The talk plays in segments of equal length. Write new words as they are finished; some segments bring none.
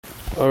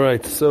All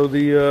right. So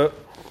the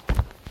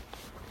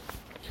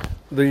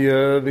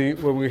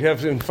what we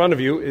have in front of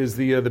you is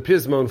the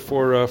pismon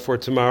for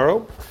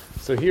tomorrow.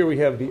 So here we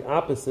have the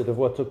opposite of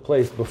what took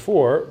place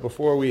before.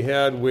 Before we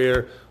had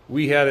where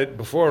we had it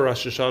before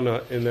Rosh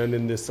Hashanah, and then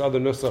in this other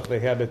nusach they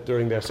had it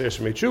during the Aser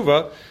Shemei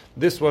Tshuva.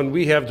 This one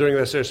we have during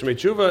the Aser Shemei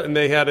Tshuva, and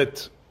they had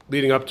it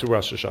leading up to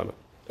Rosh Hashanah.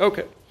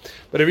 Okay,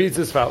 but it reads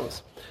as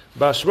follows: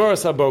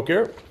 Bashmoras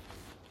haboker.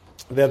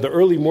 They had the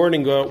early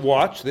morning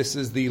watch. This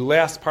is the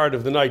last part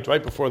of the night,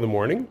 right before the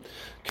morning.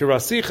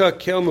 Kirasicha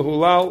kel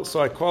mehulal. So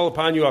I call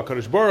upon you,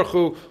 HaKadosh Baruch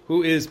Hu,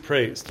 who is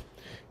praised.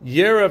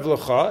 Yerev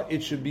lecha.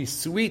 It should be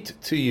sweet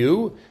to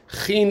you.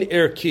 Chin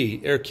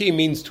erki. Erki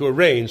means to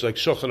arrange, like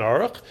Shulchan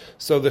Aruch.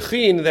 So the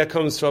chin, that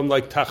comes from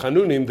like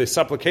tachanunim, the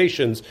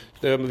supplications,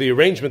 the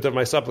arrangement of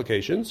my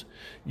supplications.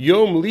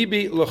 Yom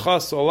libi lecha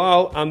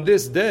solal. On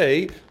this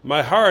day,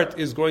 my heart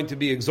is going to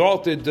be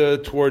exalted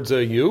towards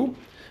you.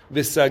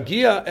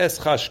 V'sagia es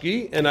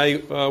chashki, and I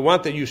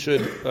want that you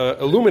should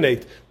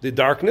illuminate the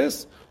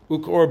darkness.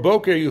 Ukor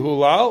boker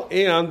yuhulal,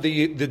 and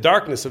the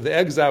darkness of the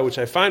exile which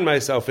I find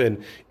myself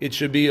in, it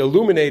should be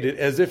illuminated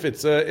as if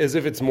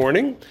it's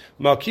morning.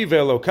 Malki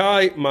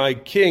ve'elokai, my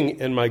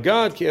King and my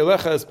God, ki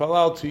elecha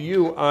espalal, to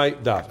you I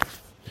daven.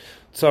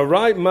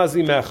 Tzarai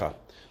mazimecha.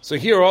 So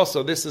here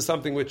also, this is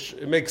something which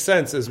makes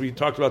sense as we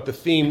talked about the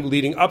theme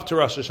leading up to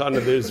Rosh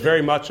Hashanah. There's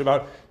very much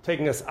about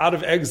taking us out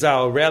of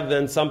exile rather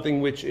than something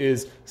which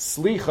is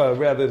slicha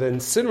rather than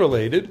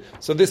sin-related.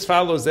 So this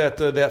follows that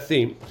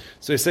theme.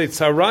 So you say,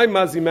 Tzarai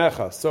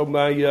mazimecha. So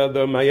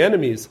my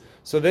enemies,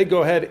 so they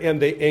go ahead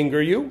and they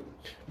anger you.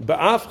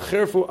 Ba'af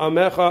cherfu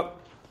amecha.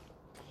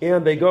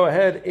 And they go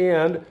ahead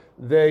and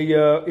they,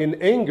 in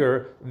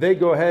anger, they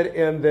go ahead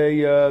and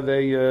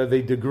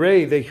they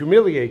degrade, they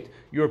humiliate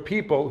your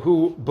people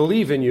who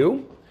believe in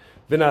you.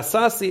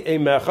 V'nasasi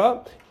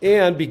emecha,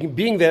 and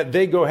being that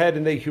they go ahead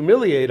and they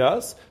humiliate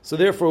us, so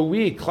therefore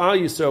we,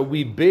 Klal Yisrael,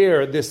 we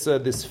bear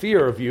this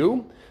fear of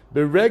you.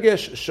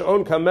 Beregesh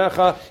she'on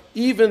kamecha,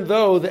 even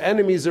though the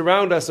enemies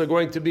around us are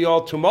going to be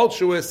all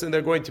tumultuous and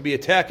they're going to be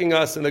attacking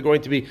us and they're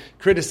going to be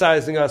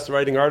criticizing us,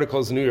 writing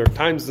articles in the New York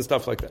Times and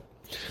stuff like that.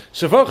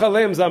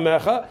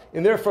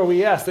 And therefore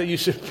we ask that you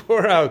should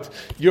pour out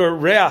your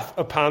wrath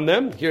upon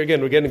them. Here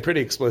again, we're getting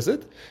pretty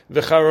explicit. And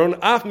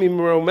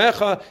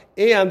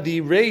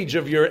the rage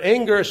of your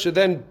anger should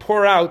then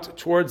pour out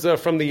towards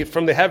from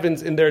the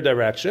heavens in their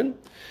direction.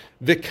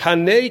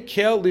 V'kanei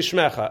kel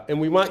lishmecha,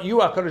 and we want you,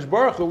 HaKadosh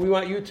Baruch Hu, we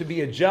want you to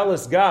be a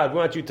jealous God. We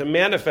want you to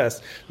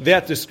manifest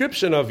that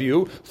description of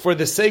you for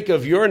the sake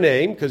of your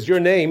name, because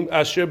your name,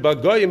 Asher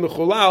Bagoyim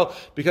Mechulal,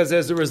 because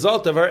as a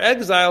result of our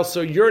exile,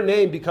 so your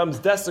name becomes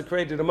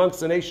desecrated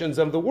amongst the nations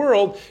of the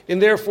world, and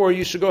therefore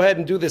you should go ahead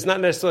and do this, not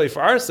necessarily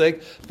for our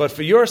sake, but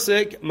for your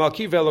sake.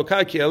 Malki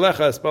ve'elokai ki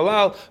elecha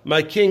espalal,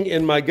 my King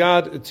and my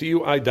God, to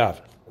you I daven.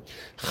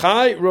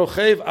 Chai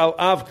rochev al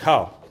av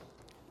kal.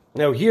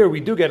 Now here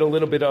we do get a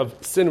little bit of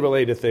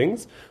sin-related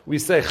things. We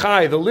say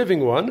Chai, the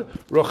living one,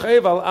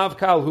 Rochev al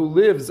Avkal, who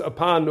lives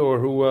upon or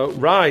who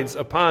rides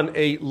upon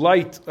a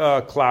light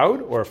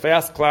cloud or a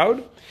fast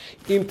cloud.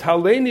 Im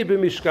taleni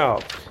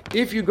b'mishkal.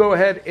 If you go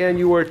ahead and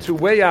you were to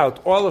weigh out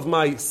all of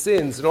my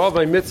sins and all of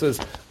my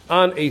mitzvahs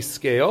on a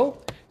scale,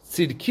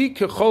 Tzidki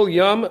kechol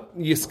yam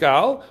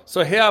yiskal,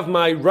 so have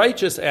my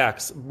righteous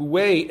acts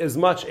weigh as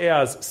much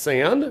as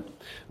sand.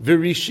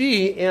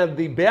 V'rishi, and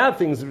the bad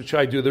things which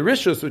I do, the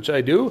rishus which I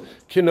do,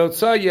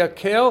 kinotza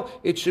yakel,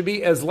 it should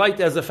be as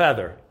light as a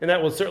feather, and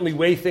that will certainly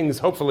weigh things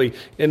hopefully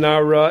in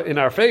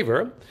our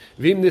favor.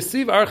 V'im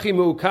nesiv archi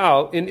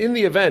mu'ukal, and in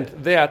the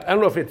event that I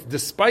don't know if it's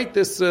despite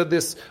this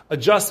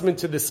adjustment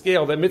to the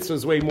scale that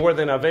mitzvahs weigh more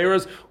than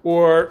averas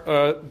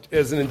or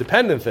as an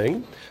independent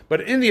thing, but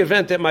in the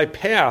event that my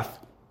path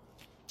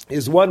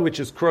is one which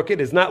is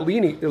crooked, is not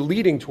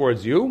leading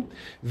towards you.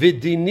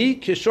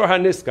 Vidini kishor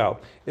haniskal,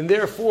 and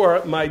therefore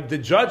the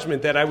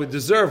judgment that I would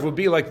deserve would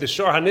be like the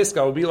shor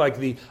haniskal, would be like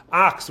the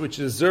ox which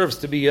deserves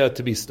to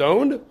be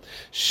stoned.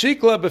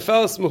 Shikla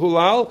befeles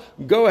mehulal,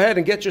 go ahead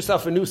and get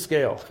yourself a new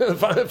scale.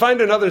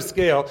 Find another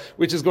scale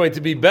which is going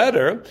to be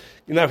better.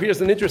 Now here's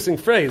an interesting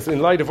phrase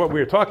in light of what we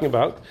were talking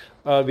about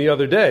the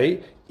other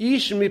day.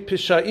 Ish mi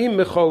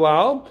pishaim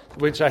mecholal,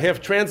 which I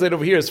have translated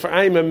over here as for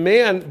I am a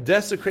man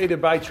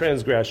desecrated by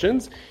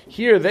transgressions.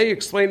 Here they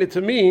explain it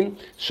to mean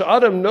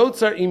sha'adam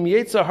notzar im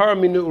yetzahara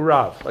minu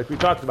urav. Like we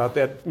talked about,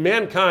 that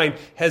mankind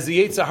has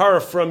the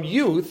yetzahara from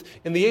youth,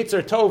 and the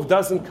yetzer tov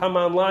doesn't come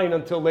online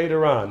until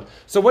later on.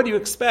 So what do you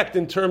expect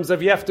in terms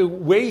of you have to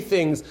weigh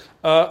things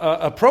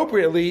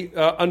appropriately,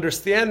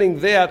 understanding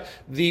that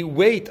the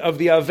weight of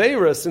the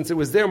avera, since it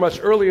was there much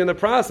earlier in the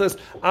process,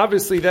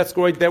 obviously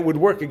that would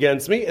work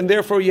against me, and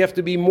therefore you have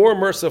to be more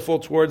merciful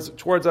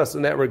towards us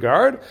in that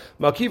regard.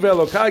 Malki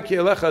ve'elokai ki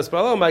elecha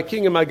espalal, my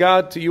King and my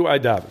God, to you I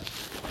daven.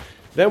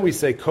 Then we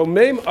say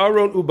Komem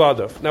Aron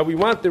Ubadav. Now we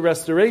want the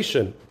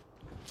restoration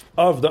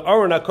of the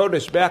Aron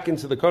HaKodesh back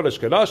into the Kodesh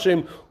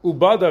Kodashim,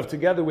 Ubadav,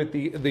 together with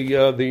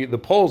the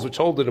poles which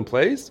hold it in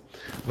place.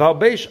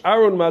 Valbesh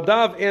Aron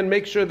Madav, and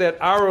make sure that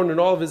Aaron and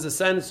all of his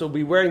descendants will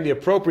be wearing the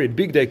appropriate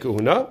Bigdei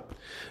Kahuna.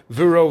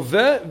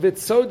 V'roveh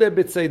v'tzodeh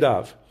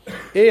b'tzeidav.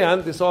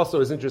 And this also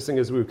is interesting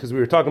because we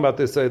were talking about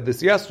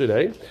this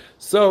yesterday.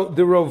 So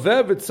the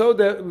Roveh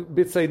v'tzodeh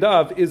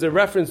b'tzeidav is a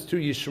reference to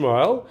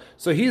Yishmael.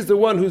 So he's the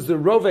one who's the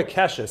Roveh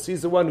Keshes.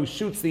 He's the one who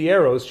shoots the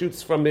arrows,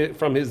 shoots from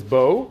his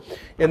bow.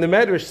 And the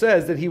Medrash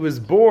says that he was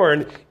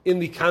born in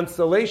the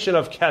constellation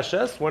of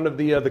Keshes. One of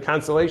the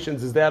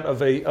constellations is that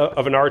of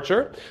an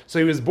archer. So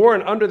he was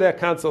born under that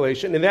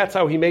constellation, and that's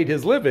how he made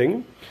his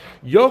living.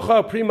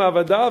 Yocha prima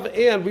vadav,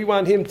 and we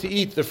want him to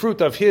eat the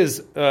fruit of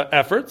his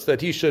efforts, that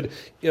he should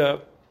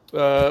face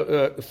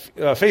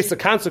the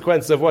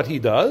consequences of what he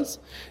does.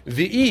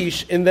 The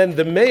ish, and then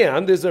the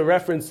man, there's a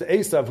reference to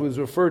Esav, who is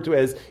referred to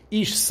as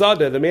Ish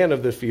Sada, the man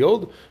of the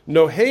field.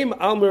 Nohem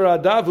al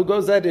Miradav, who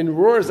goes out and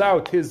roars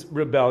out his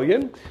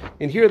rebellion.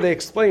 And here they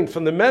explain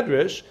from the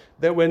Medrash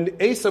that when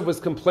Esav was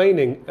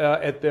complaining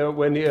at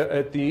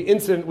the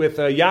incident with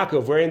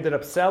Yaakov, where he ended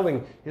up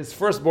selling his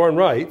firstborn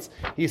rights,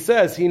 he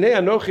says, "Hinei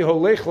anochi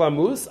holech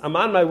lamus, I'm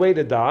on my way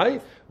to die.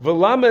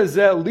 V'lama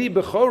zeh li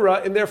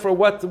bechora, and therefore,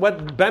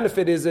 what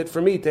benefit is it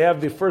for me to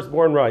have the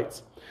firstborn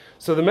rights?"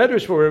 So the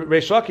Medrash, where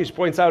Reish Lakish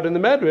points out in the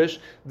Medrash,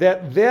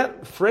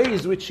 that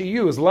phrase which he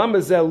used, "Lama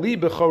zeh li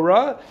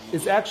bechora,"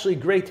 is actually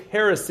great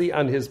heresy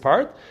on his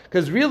part,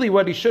 because really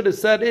what he should have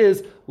said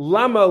is,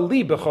 "Lama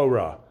li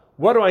bechora."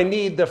 What do I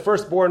need the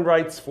firstborn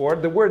rights for?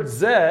 The word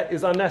zeh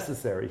is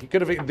unnecessary. He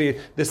could have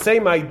the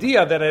same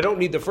idea that I don't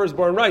need the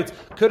firstborn rights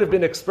could have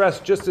been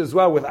expressed just as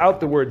well without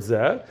the word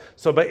zeh.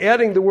 So by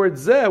adding the word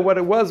zeh, what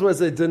it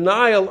was a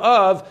denial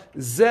of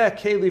zeh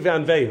keli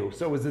vanvehu.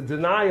 So it was a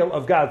denial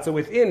of God. So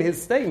within his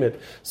statement,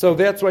 so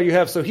that's why you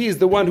have. So he's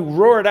the one who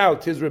roared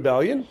out his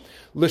rebellion,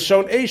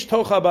 l'shon eish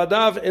tocha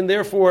badav, and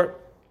therefore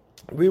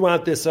we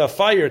want this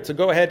fire to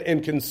go ahead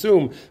and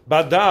consume.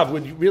 Badav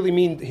would really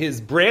mean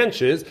his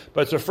branches,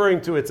 but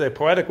it's a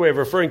poetic way of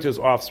referring to his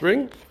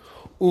offspring.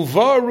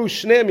 Uvaru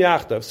shneim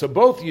yachtav. So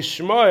both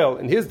Yishmael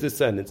and his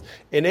descendants,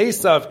 and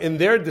Esav and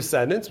their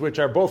descendants, which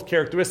are both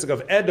characteristic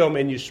of Edom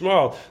and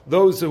Yishmael,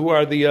 those who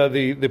are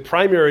the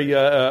primary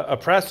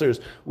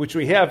oppressors, which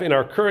we have in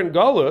our current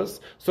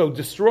galus. So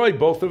destroy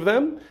both of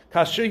them.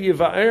 Kasher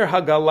Yivaer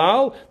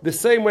Hagalal, the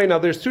same way. Now,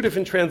 there's two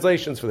different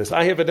translations for this.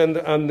 I have it in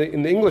the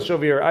English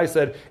over here. I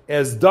said,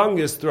 as dung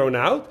is thrown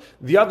out.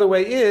 The other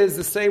way is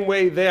the same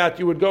way that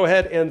you would go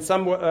ahead and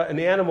an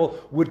animal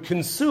would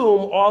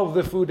consume all of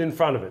the food in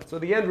front of it. So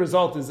the end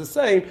result is the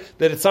same,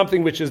 that it's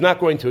something which is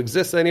not going to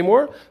exist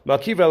anymore.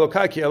 Malkiv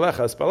Elokai ki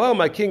alecha aspalal,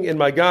 my king and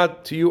my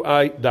God, to you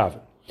I daven.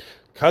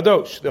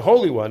 Kadosh, the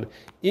Holy One,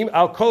 im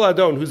al kol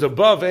adon, who's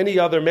above any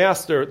other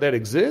master that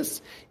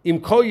exists, im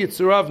kol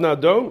yitzurav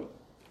nadon,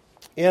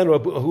 and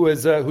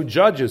who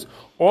judges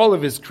all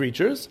of his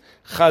creatures.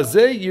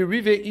 Chazeh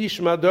Yerive Ish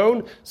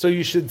Madon. So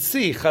you should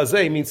see,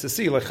 Chazeh means to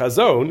see, like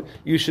Chazon,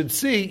 you should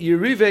see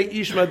Yerive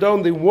Ish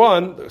Madon, the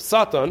one,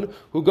 Satan,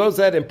 who goes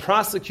out and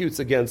prosecutes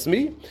against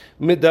me.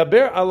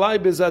 Medaber alai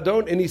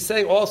bezadon, and he's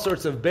saying all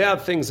sorts of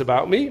bad things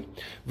about me.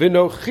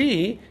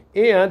 V'nochi,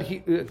 and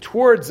he,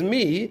 towards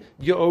me,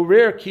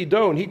 Yorer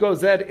Kidon, he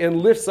goes out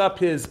and lifts up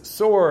his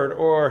sword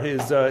or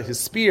his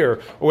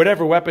spear or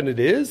whatever weapon it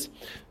is.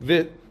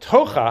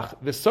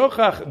 V'tochach,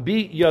 v'sochach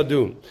bi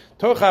yadun.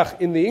 Tochach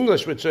in the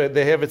English, which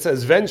they have, it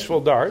says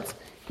vengeful darts.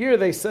 Here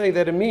they say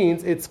that it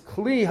means it's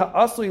kli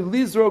ha'asli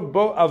lizrog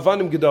bo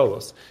avanim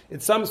gedolos.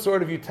 It's some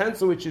sort of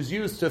utensil which is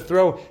used to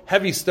throw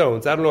heavy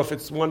stones. I don't know if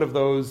it's one of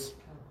those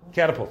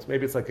catapults.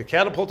 Maybe it's like a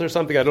catapult or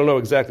something. I don't know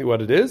exactly what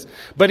it is.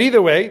 But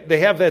either way, they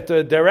have that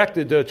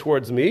directed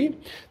towards me.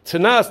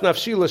 Tanas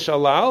nafshi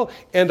l'shalal,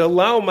 and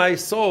allow my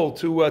soul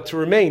to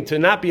remain, to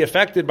not be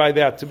affected by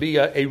that, to be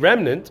a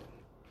remnant.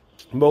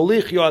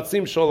 Molich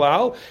yoatzim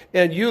sholal,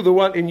 and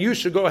you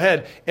should go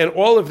ahead, and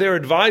all of their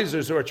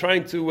advisors who are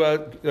trying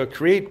to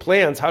create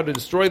plans how to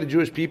destroy the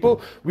Jewish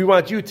people, we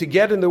want you to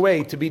get in the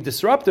way, to be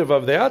disruptive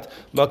of that.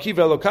 Malkiv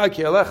Elokai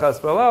ki alecha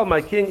aspalal,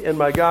 my king and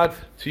my God,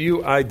 to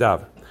you I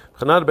daven.